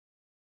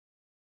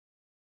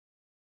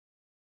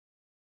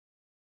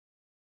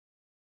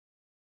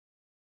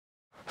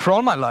For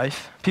all my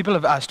life, people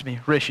have asked me,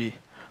 Rishi,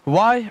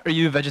 why are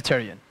you a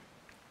vegetarian?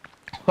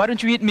 Why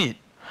don't you eat meat?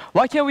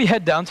 Why can't we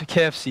head down to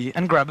KFC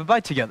and grab a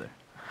bite together?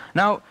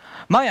 Now,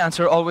 my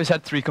answer always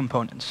had three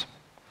components.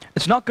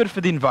 It's not good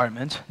for the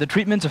environment, the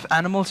treatment of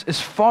animals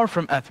is far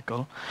from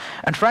ethical,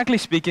 and frankly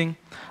speaking,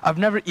 I've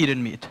never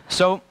eaten meat,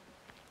 so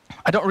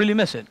I don't really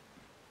miss it.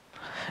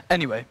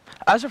 Anyway,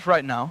 as of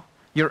right now,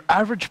 your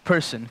average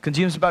person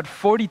consumes about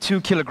 42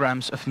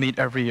 kilograms of meat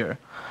every year,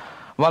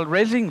 while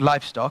raising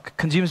livestock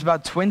consumes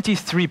about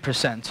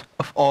 23%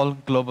 of all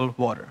global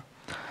water.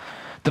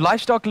 The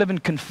livestock live in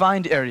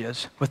confined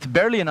areas with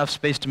barely enough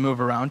space to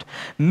move around,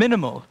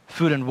 minimal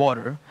food and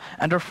water,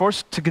 and are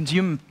forced to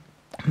consume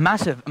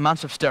massive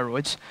amounts of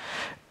steroids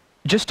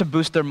just to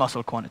boost their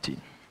muscle quantity.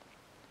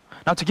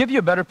 Now, to give you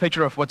a better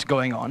picture of what's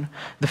going on,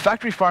 the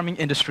factory farming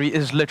industry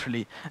is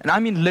literally, and I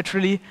mean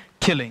literally,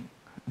 killing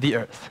the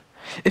earth.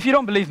 If you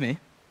don't believe me,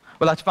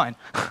 well, that's fine.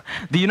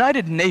 The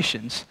United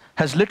Nations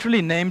has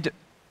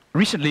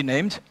recently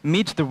named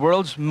meat the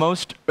world's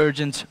most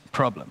urgent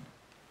problem.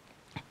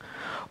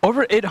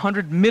 Over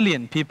 800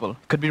 million people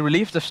could be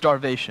relieved of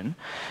starvation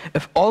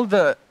if all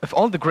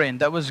the grain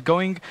that was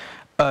going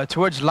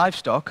towards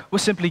livestock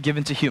was simply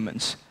given to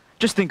humans.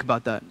 Just think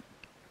about that.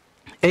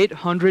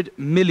 800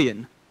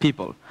 million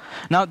people.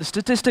 Now, the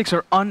statistics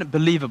are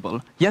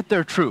unbelievable, yet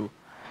they're true.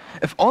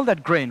 If all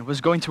that grain was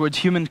going towards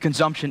human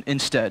consumption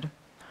instead,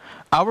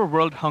 our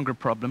world hunger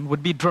problem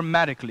would be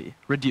dramatically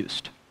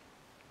reduced.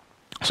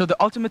 So the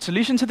ultimate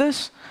solution to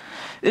this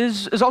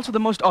is also the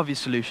most obvious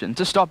solution,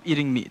 to stop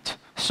eating meat.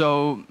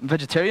 So,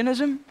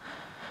 vegetarianism?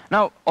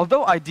 Now,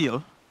 although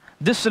ideal,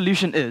 this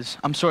solution is,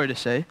 I'm sorry to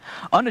say,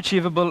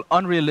 unachievable,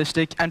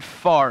 unrealistic, and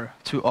far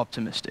too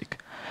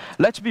optimistic.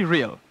 Let's be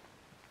real.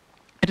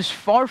 It is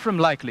far from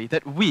likely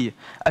that we,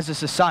 as a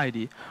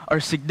society, are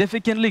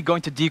significantly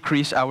going to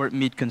decrease our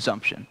meat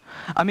consumption.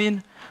 I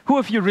mean, who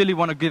of you really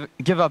want to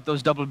give up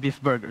those double beef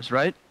burgers,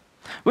 right?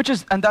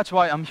 And that's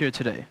why I'm here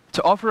today,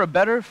 to offer a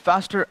better,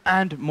 faster,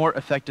 and more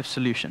effective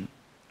solution.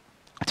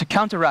 To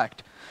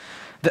counteract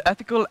the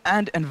ethical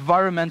and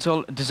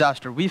environmental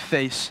disaster we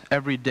face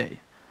every day.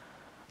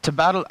 To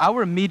battle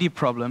our meaty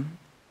problem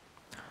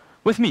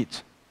with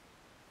meat.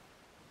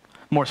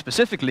 More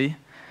specifically,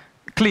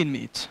 clean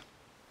meat.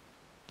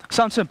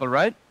 Sounds simple,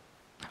 right?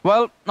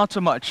 Well, not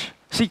so much.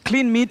 See,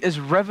 clean meat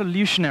is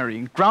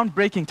revolutionary,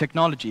 groundbreaking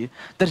technology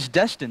that is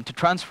destined to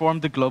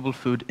transform the global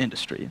food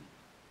industry.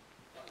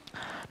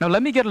 Now,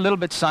 let me get a little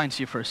bit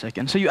sciencey for a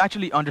second, so you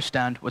actually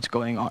understand what's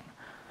going on.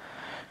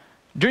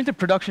 During the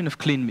production of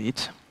clean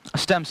meat,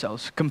 stem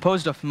cells,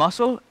 composed of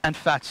muscle and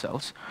fat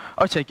cells,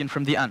 are taken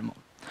from the animal.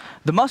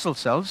 The muscle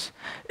cells,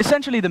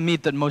 essentially the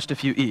meat that most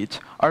of you eat,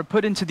 are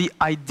put into the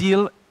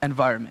ideal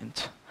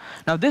environment.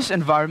 Now, this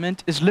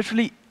environment is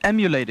literally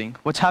emulating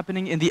what's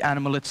happening in the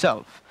animal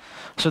itself.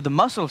 So the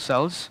muscle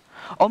cells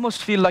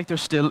almost feel like they're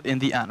still in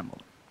the animal.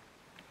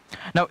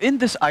 Now, in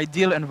this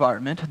ideal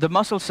environment, the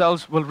muscle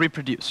cells will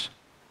reproduce.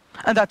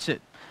 And that's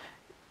it.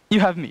 You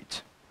have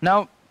meat.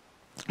 Now,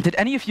 did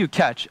any of you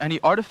catch any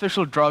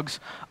artificial drugs,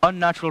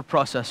 unnatural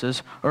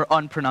processes, or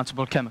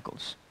unpronounceable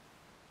chemicals?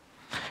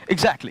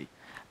 Exactly.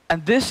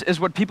 And this is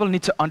what people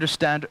need to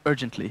understand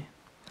urgently.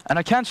 And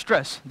I can't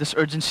stress this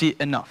urgency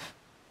enough.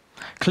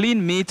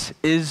 Clean meat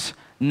is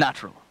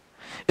natural.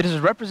 It is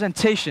a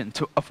representation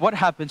of what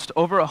happens to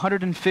over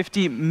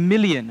 150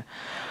 million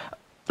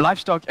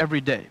livestock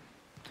every day.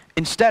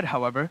 Instead,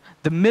 however,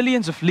 the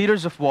millions of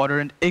liters of water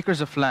and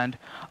acres of land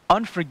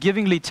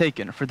unforgivingly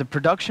taken for the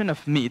production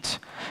of meat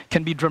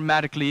can be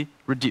dramatically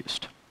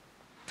reduced.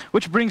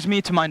 Which brings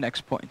me to my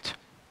next point.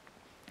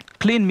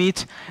 Clean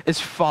meat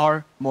is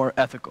far more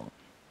ethical.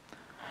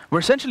 We're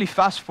essentially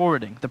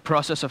fast-forwarding the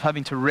process of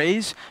having to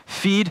raise,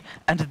 feed,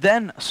 and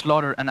then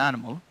slaughter an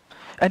animal,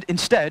 and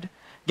instead,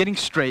 getting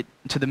straight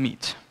to the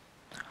meat.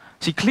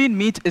 See, clean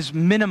meat is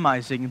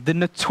minimizing the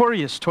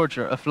notorious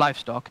torture of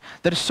livestock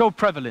that is so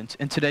prevalent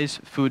in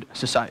today's food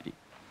society.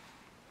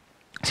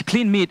 See,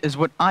 clean meat is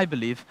what I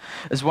believe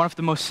is one of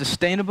the most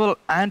sustainable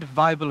and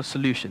viable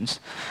solutions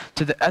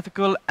to the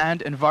ethical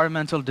and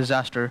environmental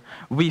disaster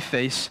we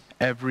face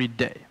every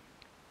day.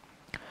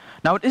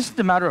 Now, it isn't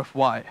a matter of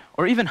why,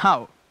 or even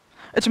how.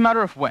 It's a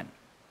matter of when.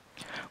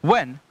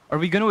 When are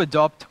we going to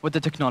adopt what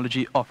the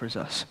technology offers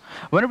us?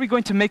 When are we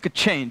going to make a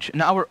change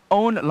in our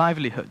own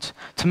livelihoods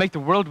to make the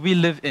world we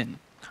live in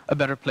a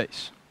better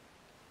place?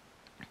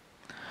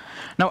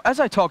 Now, as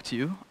I talk to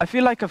you, I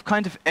feel like I've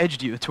kind of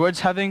edged you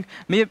towards having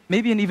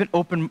maybe an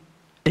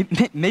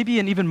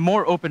even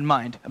more open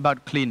mind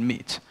about clean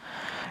meat.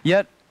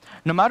 Yet,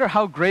 no matter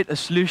how great a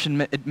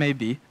solution it may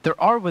be,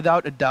 there are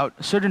without a doubt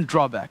certain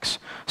drawbacks,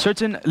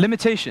 certain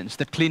limitations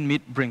that clean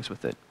meat brings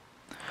with it.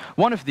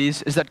 One of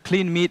these is that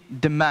clean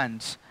meat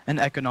demands an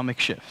economic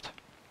shift.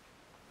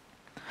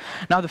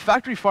 Now, the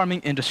factory farming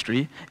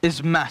industry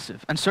is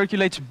massive and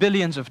circulates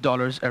billions of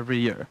dollars every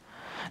year.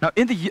 Now,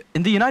 in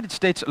the United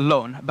States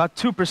alone, about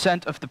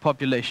 2% of the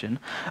population,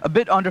 a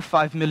bit under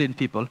 5 million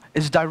people,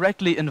 is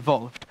directly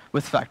involved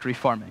with factory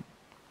farming.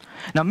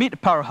 Now,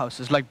 meat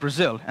powerhouses like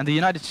Brazil and the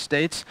United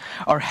States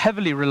are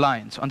heavily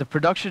reliant on the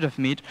production of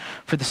meat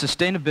for the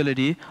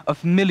sustainability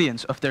of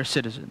millions of their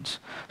citizens.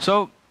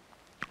 So,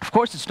 of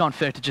course, it's not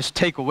fair to just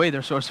take away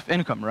their source of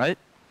income, right?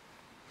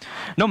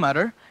 No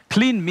matter,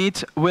 clean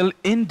meat will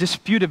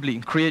indisputably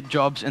create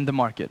jobs in the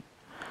market.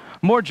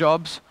 More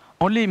jobs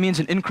only means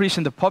an increase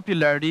in the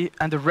popularity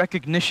and the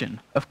recognition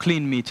of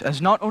clean meat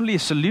as not only a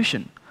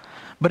solution,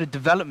 but a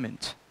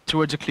development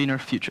towards a cleaner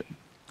future.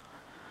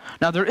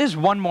 Now, there is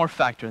one more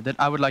factor that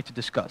I would like to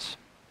discuss.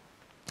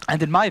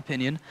 And in my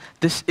opinion,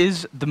 this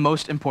is the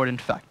most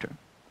important factor.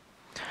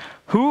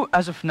 Who,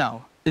 as of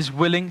now, is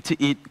willing to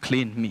eat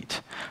clean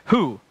meat?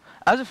 Who,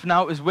 as of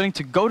now, is willing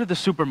to go to the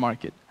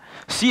supermarket,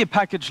 see a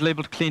package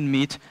labeled clean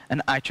meat,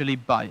 and actually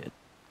buy it?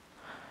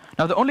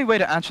 Now, the only way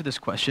to answer this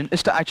question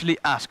is to actually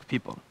ask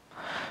people.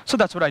 So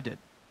that's what I did.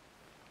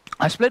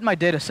 I split my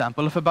data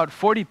sample of about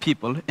 40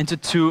 people into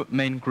two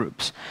main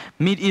groups,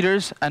 meat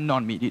eaters and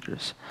non-meat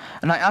eaters.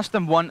 And I asked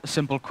them one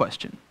simple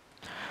question.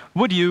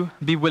 Would you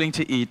be willing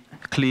to eat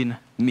clean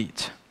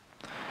meat?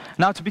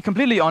 Now, to be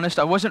completely honest,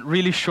 I wasn't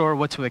really sure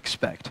what to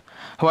expect.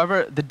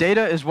 However, the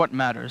data is what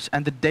matters,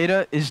 and the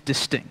data is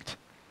distinct.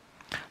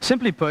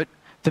 Simply put,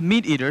 the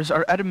meat eaters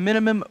are at a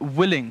minimum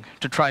willing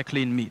to try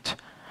clean meat,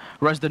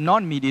 whereas the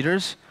non-meat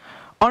eaters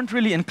aren't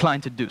really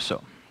inclined to do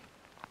so.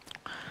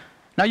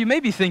 Now, you may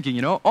be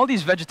thinking, all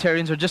these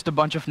vegetarians are just a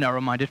bunch of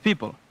narrow-minded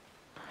people.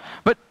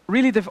 But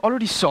really, they've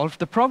already solved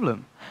the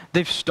problem.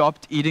 They've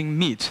stopped eating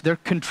meat. They're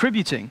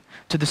contributing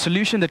to the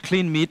solution that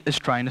clean meat is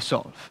trying to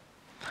solve.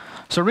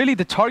 So really,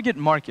 the target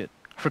market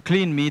for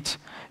clean meat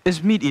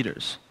is meat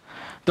eaters.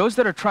 Those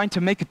that are trying to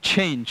make a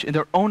change in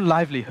their own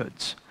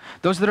livelihoods.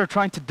 Those that are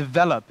trying to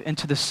develop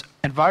into this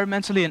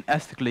environmentally and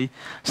ethically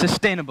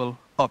sustainable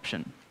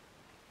option.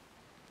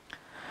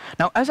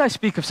 Now, as I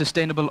speak of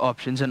sustainable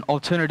options and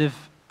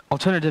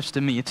alternatives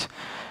to meat,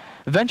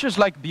 ventures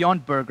like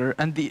Beyond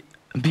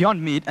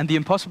Meat and the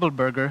Impossible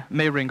Burger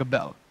may ring a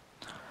bell.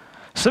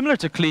 Similar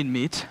to clean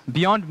meat,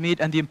 Beyond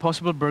Meat and the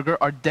Impossible Burger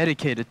are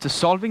dedicated to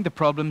solving the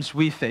problems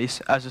we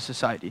face as a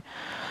society.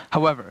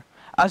 However,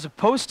 as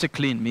opposed to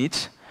clean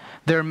meat,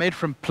 they're made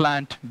from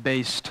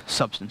plant-based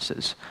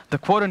substances. The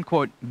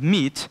quote-unquote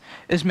meat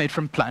is made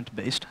from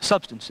plant-based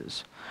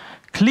substances.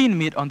 Clean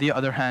meat, on the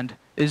other hand,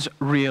 is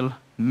real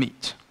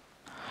meat.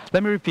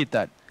 Let me repeat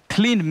that.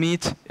 Clean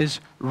meat is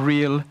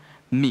real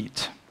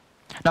meat.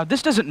 Now,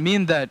 this doesn't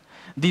mean that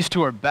these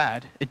two are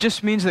bad. It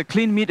just means that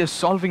clean meat is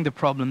solving the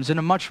problems in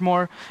a much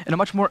more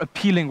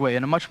appealing way,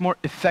 in a much more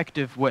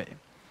effective way.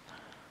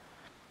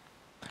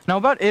 Now,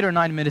 about 8 or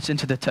 9 minutes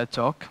into the TED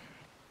Talk,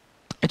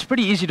 it's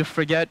pretty easy to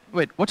forget,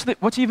 wait,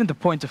 what's even the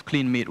point of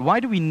clean meat? Why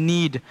do we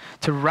need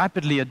to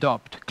rapidly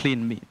adopt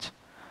clean meat?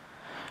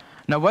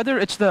 Now, whether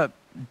it's the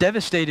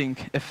devastating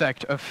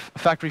effect of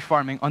factory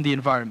farming on the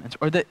environment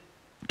or the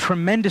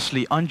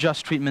tremendously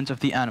unjust treatment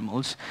of the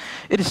animals,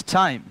 it is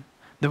time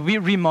that we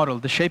remodel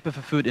the shape of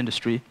a food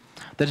industry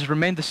that has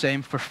remained the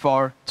same for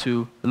far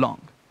too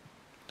long.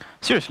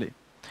 Seriously,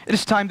 it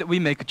is time that we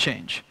make a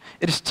change.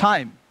 It is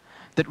time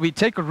that we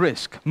take a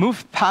risk,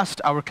 move past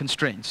our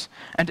constraints,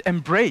 and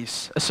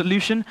embrace a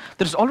solution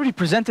that has already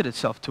presented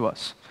itself to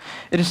us.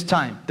 It is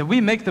time that we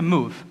make the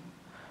move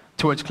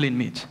towards clean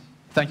meat.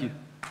 Thank you.